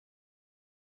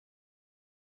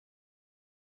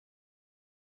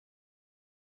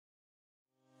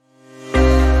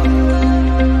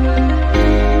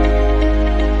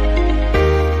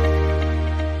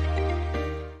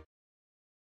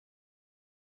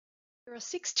There are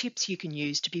 6 tips you can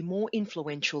use to be more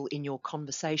influential in your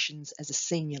conversations as a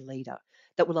senior leader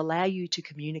that will allow you to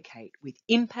communicate with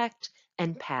impact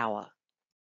and power.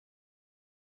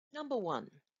 Number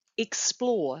 1,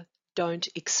 explore, don't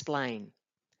explain.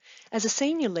 As a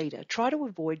senior leader, try to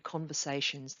avoid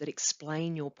conversations that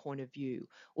explain your point of view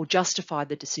or justify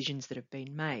the decisions that have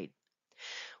been made.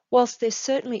 Whilst there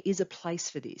certainly is a place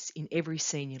for this in every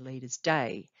senior leader's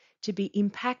day, to be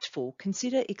impactful,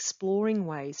 consider exploring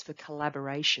ways for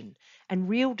collaboration and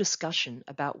real discussion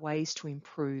about ways to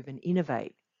improve and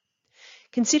innovate.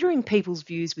 Considering people's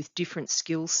views with different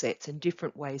skill sets and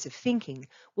different ways of thinking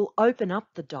will open up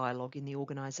the dialogue in the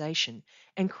organisation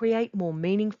and create more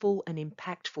meaningful and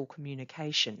impactful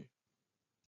communication.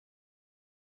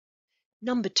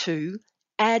 Number 2,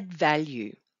 add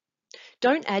value.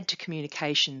 Don't add to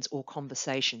communications or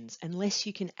conversations unless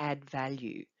you can add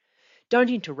value. Don't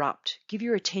interrupt, give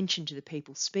your attention to the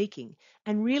people speaking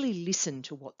and really listen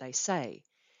to what they say.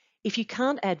 If you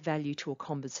can't add value to a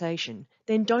conversation,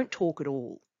 then don't talk at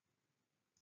all.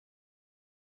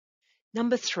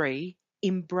 Number 3,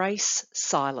 embrace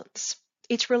silence.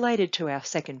 It's related to our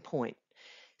second point.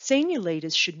 Senior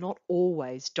leaders should not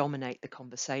always dominate the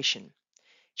conversation.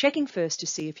 Checking first to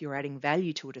see if you're adding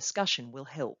value to a discussion will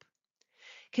help.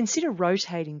 Consider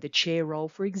rotating the chair role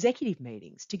for executive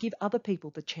meetings to give other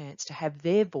people the chance to have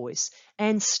their voice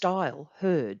and style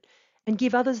heard and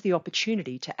give others the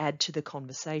opportunity to add to the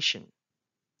conversation.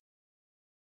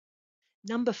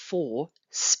 Number 4,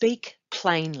 speak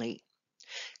plainly.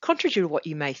 Contrary to what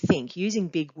you may think, using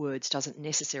big words doesn't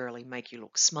necessarily make you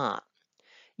look smart.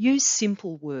 Use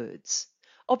simple words.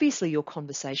 Obviously, your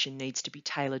conversation needs to be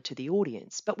tailored to the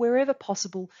audience, but wherever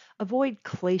possible, avoid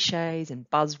cliches and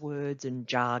buzzwords and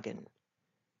jargon.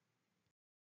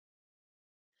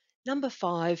 Number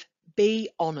 5,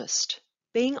 be honest.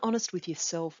 Being honest with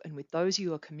yourself and with those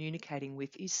you are communicating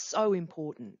with is so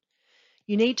important.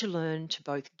 You need to learn to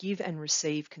both give and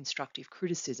receive constructive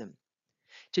criticism.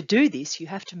 To do this, you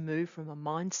have to move from a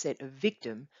mindset of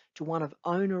victim to one of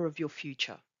owner of your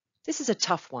future. This is a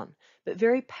tough one, but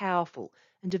very powerful,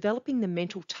 and developing the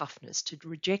mental toughness to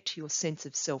reject your sense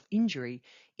of self-injury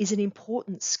is an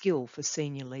important skill for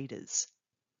senior leaders.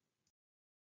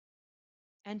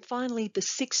 And finally, the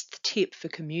 6th tip for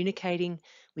communicating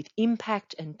with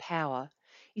impact and power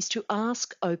is to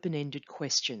ask open-ended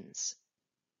questions.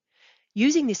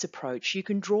 Using this approach, you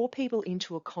can draw people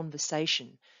into a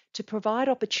conversation to provide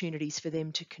opportunities for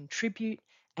them to contribute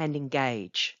and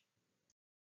engage.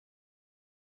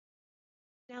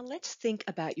 Now let's think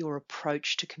about your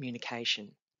approach to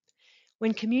communication.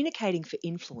 When communicating for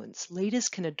influence, leaders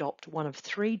can adopt one of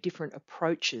 3 different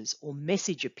approaches or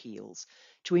message appeals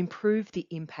to improve the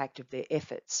impact of their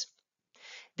efforts.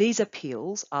 These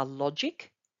appeals are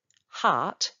logic,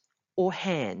 heart, or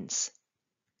hands.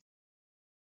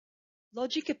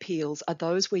 Logic appeals are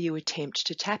those where you attempt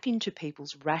to tap into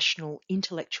people's rational,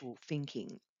 intellectual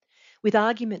thinking, with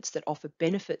arguments that offer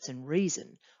benefits and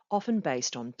reason, often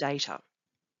based on data.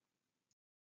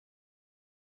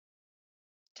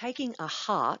 Taking a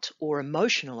heart or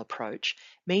emotional approach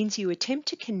means you attempt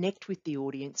to connect with the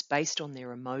audience based on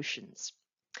their emotions.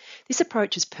 This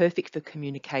approach is perfect for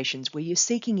communications where you're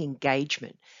seeking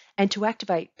engagement and to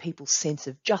activate people's sense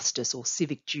of justice or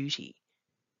civic duty.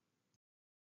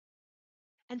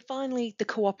 And finally, the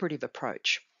cooperative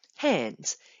approach.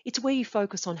 Hands. It's where you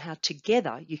focus on how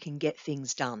together you can get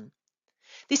things done.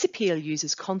 This appeal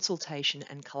uses consultation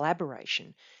and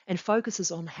collaboration and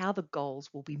focuses on how the goals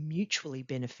will be mutually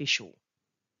beneficial.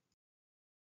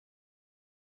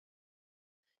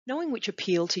 Knowing which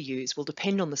appeal to use will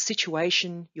depend on the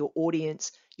situation, your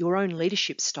audience, your own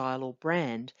leadership style or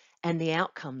brand, and the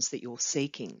outcomes that you're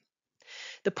seeking.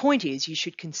 The point is you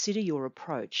should consider your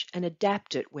approach and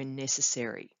adapt it when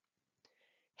necessary.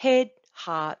 Head,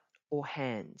 heart, or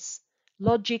hands.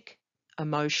 Logic,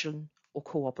 emotion, or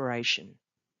cooperation.